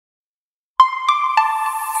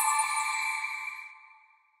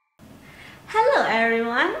Hello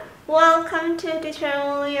everyone, welcome to Teacher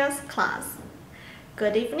Amelia's class.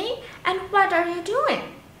 Good evening, and what are you doing?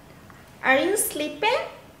 Are you sleeping?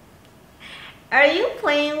 Are you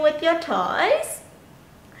playing with your toys?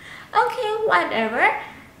 Okay, whatever.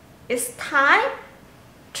 It's time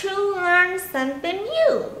to learn something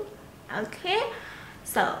new. Okay,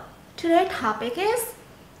 so today's topic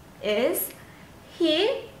is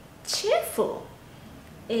he cheerful?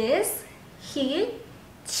 Is he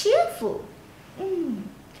cheerful?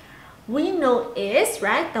 We know is,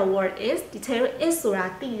 right? The word is, detail is ဆိုတာ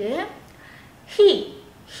သိတယ် he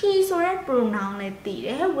ဆိုတဲ့ pronoun လည်းသိတ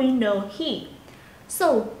ယ် we know he. So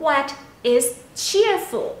what is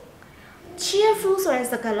cheerful? Cheerful ဆိုတဲ့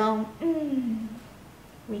စကားလုံး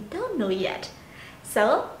we don't know yet. So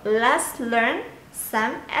let's learn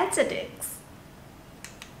some adjectives.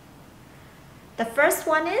 The first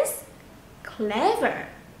one is clever.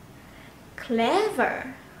 Clever.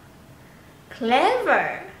 Clever.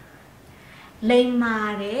 လိမ္မာ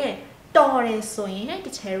တယ်တော်တယ်ဆိုရင်တ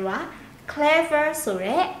ခြားက clever ဆို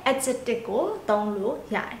တဲ့ adjective ကိုသုံးလို့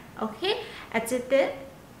ရတယ် okay adjective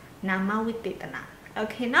နာမဝိသေသနာ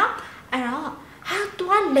okay เนาะအဲ့တော့ဟာ तू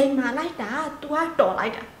ကလိမ္မာလိုက်တာ तू ကတော်လို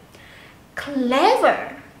က်တာ clever.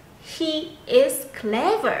 He is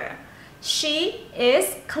clever. She is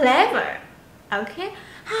clever. Okay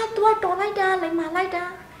ဟာ तू ကတော်လိုက်တာလိမ္မာလိုက်တာ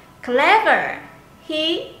clever. He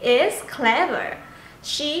is clever.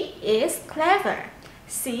 She is clever.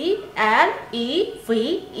 C-L-E-V-E-R.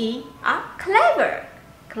 Clever.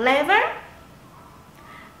 Clever.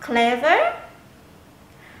 Clever.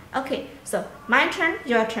 Okay, so my turn,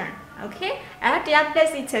 your turn. Okay, and the other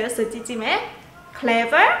detail so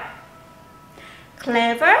clever.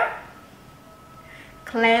 Clever.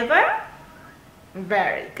 Clever.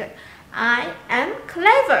 Very good. I am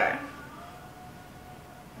clever.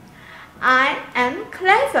 I am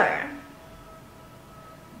clever.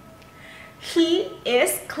 He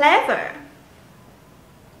is clever.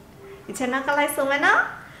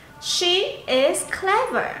 She is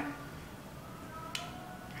clever.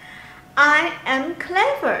 I am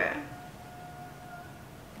clever.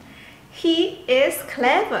 He is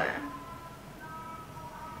clever.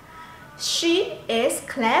 She is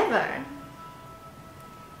clever.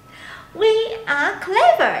 We are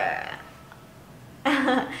clever.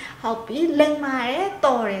 ဟုတ်ပြီလိမ္မာတယ်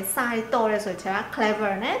တော်တယ်စားတယ်တော်တယ်ဆိုချာ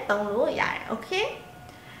clever နဲ့သုံးလို့ရတယ် okay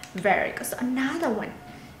very good. So another one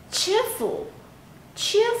cheerful.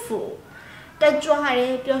 Cheerful တက်ကြွတ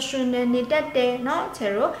ယ်ပျော်ရွှင်တယ်နေတတ်တယ်เนาะချေ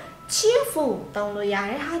တို့ cheerful သုံးလို့ရ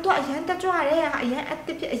တယ်ဟာတော့အရင်တက်ကြွတယ်ဟာအရင်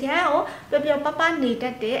active ဖြစ်အရင်ကိုပျော်ပပနေတ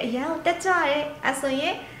တ်တယ်အရင်ကိုတက်ကြွတယ်အဲဆိုရ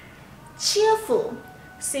င် cheerful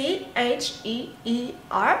C-H-E-E-R-F-U-L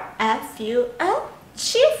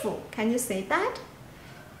cheerful. Can you say that?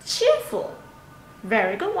 Cheerful.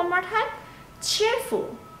 Very good. One more time.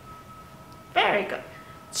 Cheerful. Very good.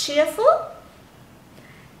 Cheerful.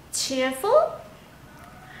 Cheerful.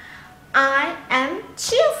 I am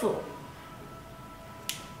cheerful.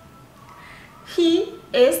 He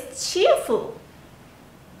is cheerful.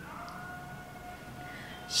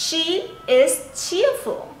 She is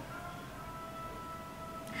cheerful.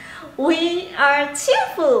 We are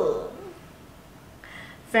cheerful.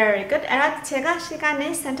 Very good. And 제가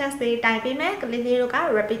시간에 sentence type में 그리고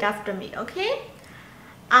repeat after me. Okay?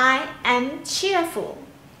 I am cheerful.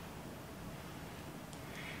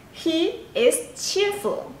 He is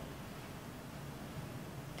cheerful.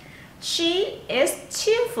 She is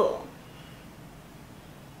cheerful.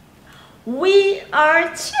 We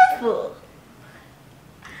are cheerful.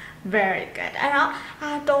 Very good. အဲ့တော့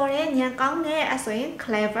တော်တယ်ညံကောင်းတယ်အဲ့ဆိုရင်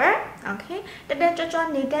clever. Okay? တက်တက်ကြွကြွ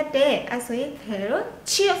နေတတ်တယ်အဲ့ဆိုရင်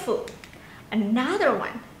cheerful. Another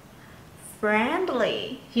one. Friendly.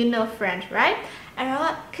 You know friend, right? အဲ့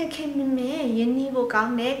တော့ခင်မင်းရင်းနှီးဖို့ကော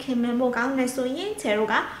င်းတယ်ခင်မင်းဖို့ကောင်းတယ်ဆိုရင်ခြေတို့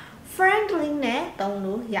က friendly နဲ့သုံး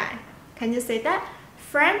လို့ရတယ် Can you say that?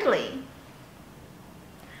 Friendly.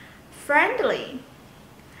 Friendly.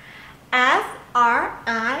 F-R-I-E-N-D-L-Y.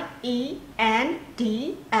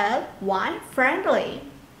 Friendly.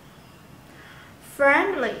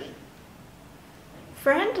 Friendly.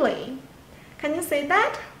 Friendly. Can you say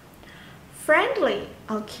that? Friendly.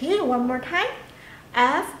 Okay, one more time.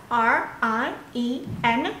 F-R-I-E-N-D-L-Y.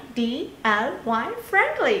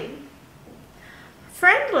 Friendly.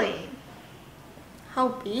 Friendly. ဟု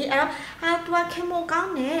တ်ပြီအဲ့တော့သူကခင်မို့ကော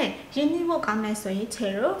င်းတယ်ရင်းနှီးဖို့ကောင်းတယ်ဆိုရင်ခြေ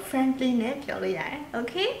တို့ friendly နဲ့ပြောလို့ရတယ်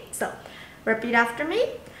Okay? So, repeat after me.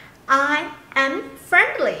 I am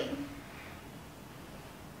friendly.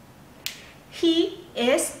 He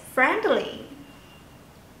is friendly.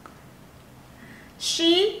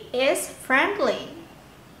 She is friendly.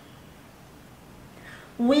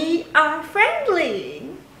 We are friendly.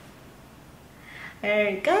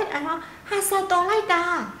 Very good. အဲ့တော့ဟာစောတော်လိုက်တာ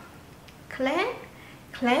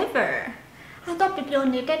clever. ဟာတော့ပြပြ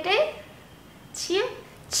နေတတ်တယ်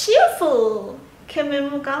cheerful. ခင်မ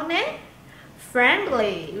မကောင်းနဲ့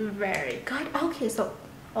friendly. Very good. Okay, so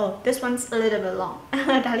this one's a little bit long.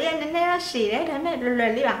 ဒါလေးကနည်းနည်းတော့ရှည်တယ်ဒါပေမဲ့လွယ်လွ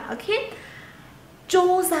ယ်လေးပါ okay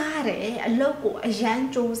စူးစမ်းတယ်အလုပ်ကိုအရန်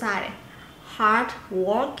စူးစမ်းတယ် hard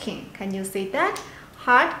working. Can you say that?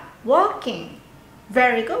 Hard working.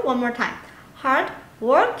 Very good. One more time. Hard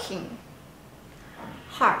working.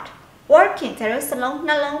 Hard working. ကျတော့စလုံး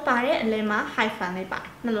နှလုံးပါတယ်အလယ်မှာ hyphen လေးပါတယ်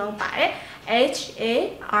နှလုံးပါတယ် H A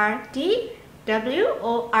R D W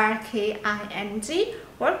O R K I N G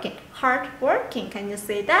working. Hard working. Can you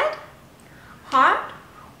say that? Hard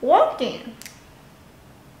working.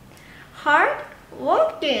 Hard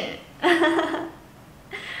working.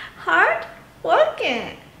 Hard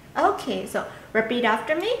working. Okay, so repeat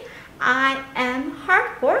after me. I am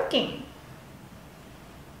hardworking.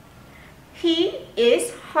 He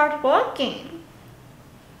is hardworking.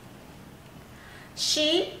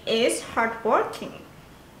 She is hardworking.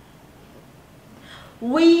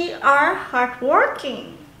 We are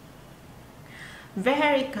hardworking.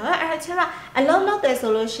 Very good. အဲ့ဒါကျအလုံးလုံးတယ်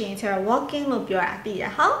ဆိုလို့ရှိရင်ကျ working လို့ပြောတာသိရ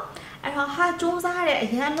ဟုတ်အဲ့တော့ဟာစူးစမ်းတဲ့အ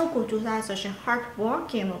ရင်လုပ်ကိုစူးစမ်းဆိုရှင် hard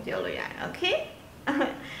working လို့ပြောလို့ရတယ် okay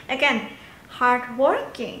again hard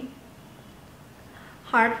working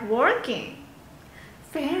hard working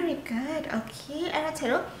very good okay အဲ့ဒါကျ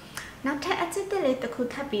တော့နောက်ထပ်အချက်လေးတစ်ခု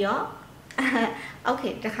ထပ်ပြီးတော့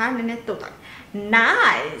okay တခါနည်းနည်းတူတော့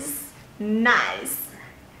nice nice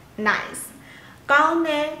nice ကောင်းတ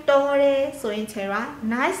ယ်တော်တယ်ဆိုရင်ကျတော့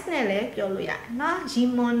nice နဲ့လည်းပြောလို့ရတယ်နော်ရီ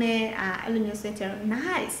မွန်နဲ့အဲ့လိုမျိုးဆိုရင်ကျတော့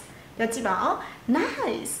nice ပြောကြည့်ပါဦး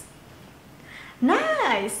nice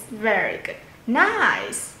nice very good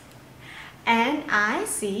nice N I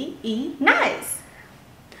C E nice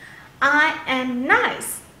I am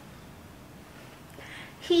nice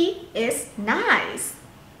he is nice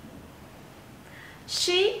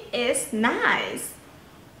she is nice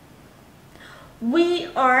we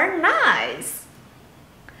are nice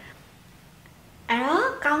အဲ့တော့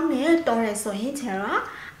ကောင်းတယ်တော်တယ်ဆိုရင်ကျတော့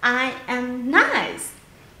I am nice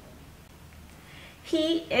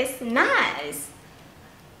He is nice.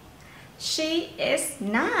 She is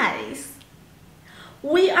nice.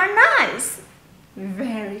 We are nice.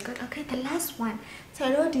 Very good. Okay, the last one. ဆရာ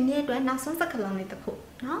တို့ဒီနေ့အတွက်နောက်ဆုံးစကားလုံးလေးတစ်ခု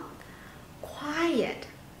နော် Quiet.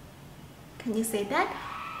 Can you say that?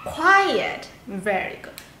 Quiet. Very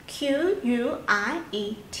good. Q U I E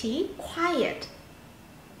T. Quiet.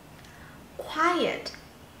 Quiet.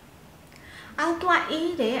 အောက်တော့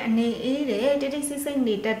အေးတယ်အနေအေးတယ်တိတိဆိတ်ဆိတ်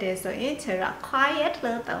နေတတ်တယ်ဆိုရင်ကျတော့ quiet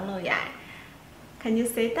လို့သုံးလို့ရတယ် Can you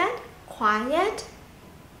say that? Quiet.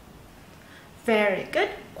 Very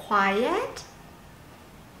good. Quiet.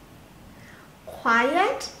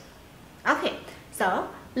 Quiet. Okay, so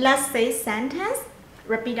let's say sentence.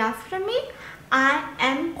 Repeat after me. I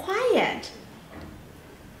am quiet.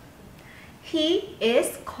 He is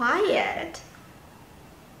quiet.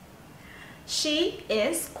 She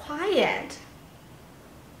is quiet.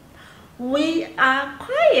 We are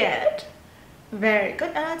quiet. Very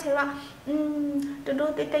good. အဲ့ဒါကျတော့တူတူ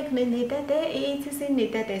တိတ်တိတ်လေးနေတဲ့အေးစစ်စစ်နေ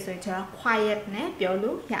တဲ့ဆိုရင်ကျတော့ quiet နဲ့ပြော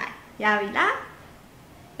လို့ရပြီလား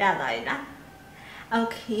ရသွားပြီလား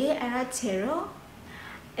Okay အဲ့ဒါကျတော့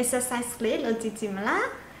exercise လေးလုပ်ကြည့်ကြည့်မလား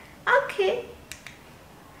Okay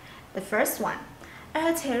the first one အဲ့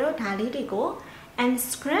ဒါကျတော့ဒါလေးတွေကို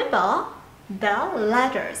unscramble the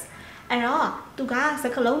letters အဲ့တော့သူကစ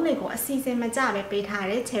ကားလုံးတွေကိုအစီအစဉ်မကြပဲပေးထား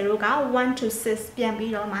တယ်ခြေတို့က1 to 6ပြန်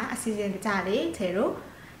ပြီးတော့မှအစီအစဉ်ကြလေးခြေတို့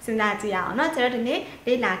စဉ်းစားကြည့်ရအောင်เนาะကျွန်တော်ဒီနေ့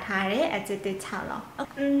လေ့လာထားတဲ့ adjective 6လုံး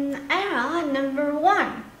အဲ့တော့ number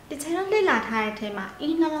 1ဒီခြေတို့လေ့လာထားတဲ့အထဲမှာ e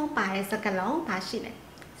နှလုံးပါတဲ့စကားလုံးဘာရှိလဲ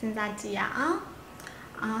စဉ်းစားကြည့်ရအောင်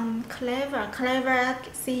clever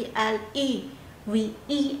C L E V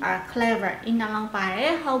E are clever အင်းနှလုံးပါတ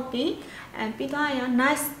ယ်ဟုတ်ပြီပြီးတော့ရ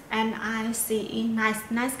nice N I C E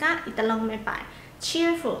nice ကဒီတစ်လုံးပဲပါတယ်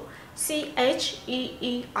cheerful C H E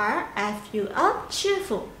E R F U L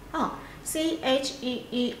cheerful C H E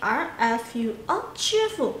E R F U L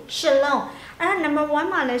cheerful ရှစ်လုံးအဲ့ဒါ number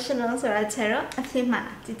 1 မှာလည်းရှစ်လုံးဆိုတော့ချက်တော့အဖြစ်မှန်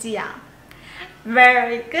ကြည့်ကြည့်ရအောင်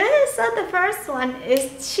very good so the first one is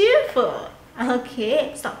cheerful okay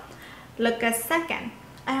so look at second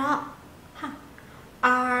အဲ့တော့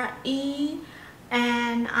R E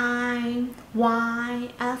N I Y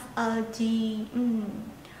F L G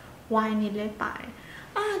Y နေလဲပါတယ်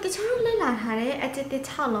တခြားလို့လေ့လာထားတဲ့ adjective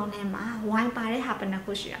 6လုံးထဲမှာ Y ပါတဲ့ဟာဘယ်နှ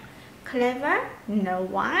ခုရှိရ clever no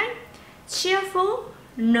Y cheerful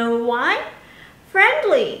no Y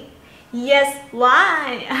friendly Yes, why?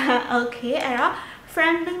 Okay, အဲ့တော့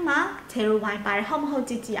friendly မှာ zero why ပါတယ်ဟုတ်မဟုတ်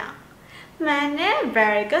ကြည့်ကြည့်အောင်မှန်တယ်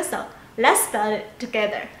very good so let's spell it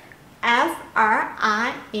together F R I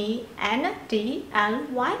E N D L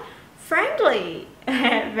Y friendly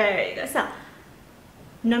very good so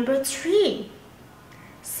number 3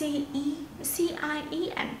 C I E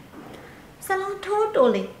N စလုံးထိုး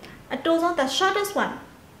တိုးလေးအတိုးဆုံး the shortest one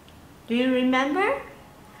do you remember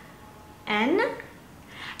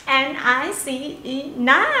N-I-C-E,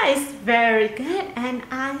 nice, very good,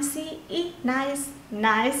 N-I-C-E, nice,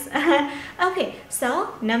 nice. Okay,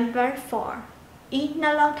 so number 4, E နှ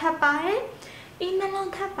လုံးထပ်ပါတယ် E နှ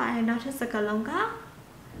လုံးထပ်ပါတယ်နောက်ထပ်စကားလုံးက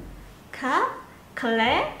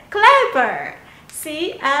clever,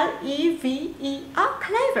 C-L-E-V-E-R,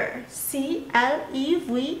 clever,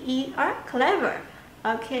 C-L-E-V-E-R, clever.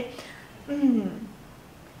 Okay,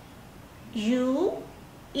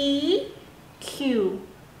 U-E-Q.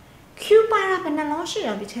 Q ပါတာဘယ်နှလုံးရှိ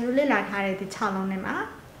ရောဒီချေတို့လေ့လာထားတဲ့ဒီ6လုံးနဲ့မှာ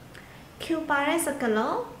Q ပါတဲ့စကား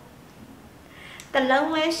လုံးတစ်လုံး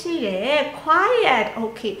ပဲရှိတယ် quiet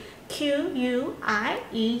okay Q U I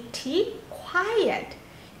E T quiet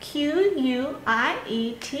Q U I E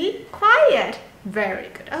T quiet very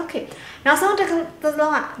good okay နောက်ဆုံးတစ်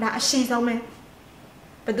လုံးကဒါအရှည်ဆုံးပဲ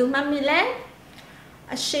ဘယ်သူမှမလဲ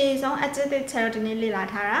အရှည်ဆုံး adjective ချေတို့ဒီနေ့လေ့လာ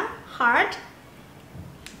ထားတာ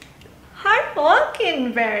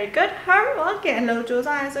hardworking very good hardworking အလုပ်ကြိုး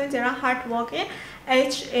စားရဆိုရင်ကျတော့ hardworking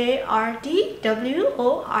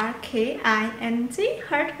H-A-R-D-W-O-R-K-I-N-G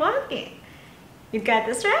hardworking you got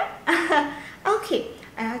this right okay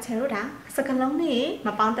အဲ့တော့ကျတော့ဒါစကားလုံးလေးမ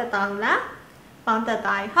ပေါင်းတတ်တော့ဘူးလားပေါင်းတတ်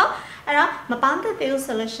သွားပြီဟုတ်အဲ့တော့မပေါင်းတတ်သေးဘူး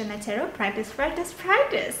solution နဲ့ကျတော့ practice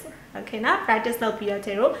okay နော် practice လုပ်ပြီးတော့ကျ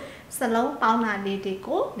တော့စလုံးပေါင်းတာလေးတွေ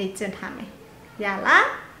ကိုလေ့ကျင့်ထားမယ်ရလား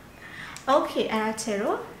okay အဲ့တော့ကျ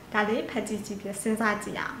တော့ဒါလေးဖတ်ကြည့်ကြည့်ပြစဉ်းစားကြ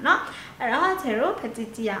ည့်အောင်เนาะအဲ့တော့ကျတော့ဖတ်ကြ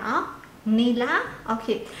ည့်ကြည့်အောင် Nila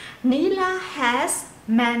okay Nila has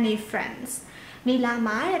many friends Nila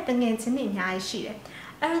မှာတငယ်ချင်းတွေအများကြီးရှိတယ်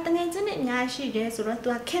အဲ့တော့တငယ်ချင်းတွေအများကြီးရှိတယ်ဆိုတော့ तू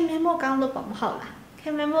ခင်မင်မို့ကောင်းလို့ပေါ့မဟုတ်လားခ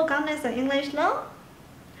င်မင်မို့ကောင်းတယ်ဆို English လို့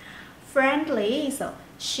friendly so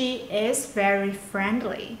she is very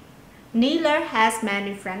friendly Nila has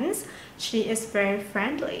many friends she is very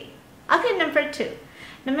friendly okay number 2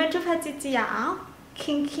ဖတ်ကြည့်ကြည့်အောင်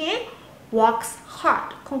King works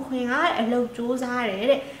hard ခွန်ခွင်ကအလုပ်ကြိုးစားတယ်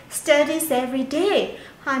တဲ့ studies every day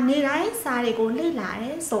ဟာနေတိုင်းစာတွေကိုလေ့လာတ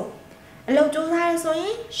ယ်ဆိုအလုပ်ကြိုးစားတယ်ဆိုရ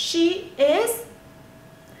င် she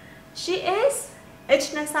is H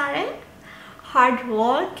နဲ့စာတယ်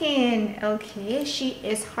hardworking okay she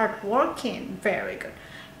is hardworking very good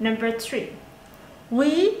number 3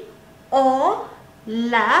 we all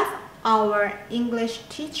love our English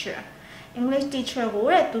teacher ကို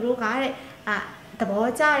တဲ့သူတို့ကတဲ့သဘော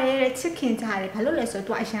ကျတယ်တဲ့ချစ်ခင်ကြတယ်ဘာလို့လဲဆို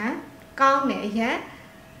တော့ तू အရန်ကောင်းတယ်အရန်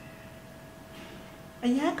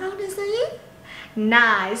ကောင်းတယ်ဆိုရင်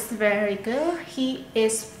nice very good he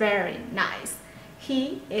is very nice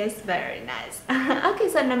okay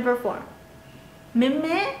so number 4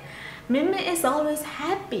 Mimi is always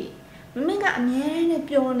happy မမကအမြဲတမ်း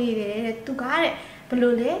ပျော်နေတယ်တဲ့ तू ကတဲ့ဘယ်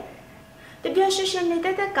လိုလဲတပျော်ရွှင်ရွှင်နေ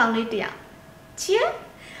တဲ့ကောင်လေးတယောက်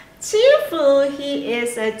Cheerful he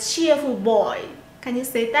is a cheerful boy Can you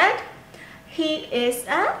say that? He is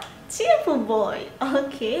a cheerful boy.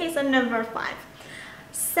 Okay, so number 5.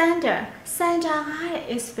 Sandra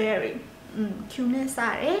is very cute.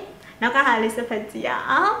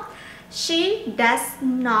 She does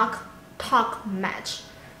not talk much.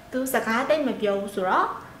 Tu sakate me bio sura.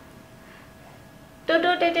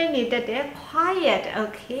 Quiet.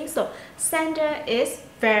 Okay, so Sandra is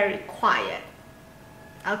very quiet.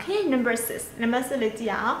 Okay, number 6.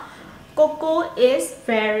 Coco is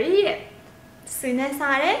very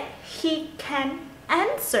he can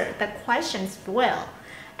answer the questions well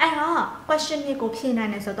အဲ့တော့ question တွေကိုဖြေနို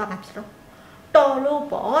င်တယ်ဆိုတော့ဘာဖြစ်လို့တော်လို့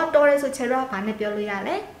ပေါ့တော်တယ်ဆိုချေတော့ဘာနဲ့ပြောလို့ရ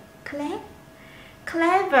လဲ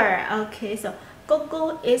clever okay so Coco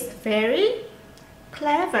is very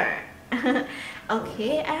clever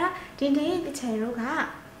okay အဲ့တော့ဒီနေ့ဒီချေတော့က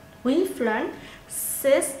we've learned 6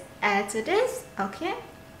 adjectives okay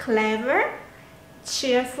clever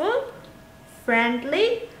cheerful friendly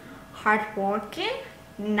hardworking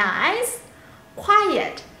nice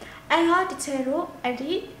quiet အဲ့တော့ဒီချေတို့အဲ့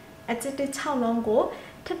ဒီ adjective 6လုံးကို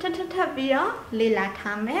ထပ်ပြီးတော့လေ့လာ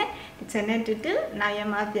ထားမယ်ဒီချေနဲ့တူတူနောက်ရ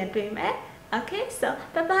မှာပြန်တွေ့မယ် okay so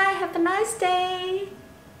bye bye have a nice day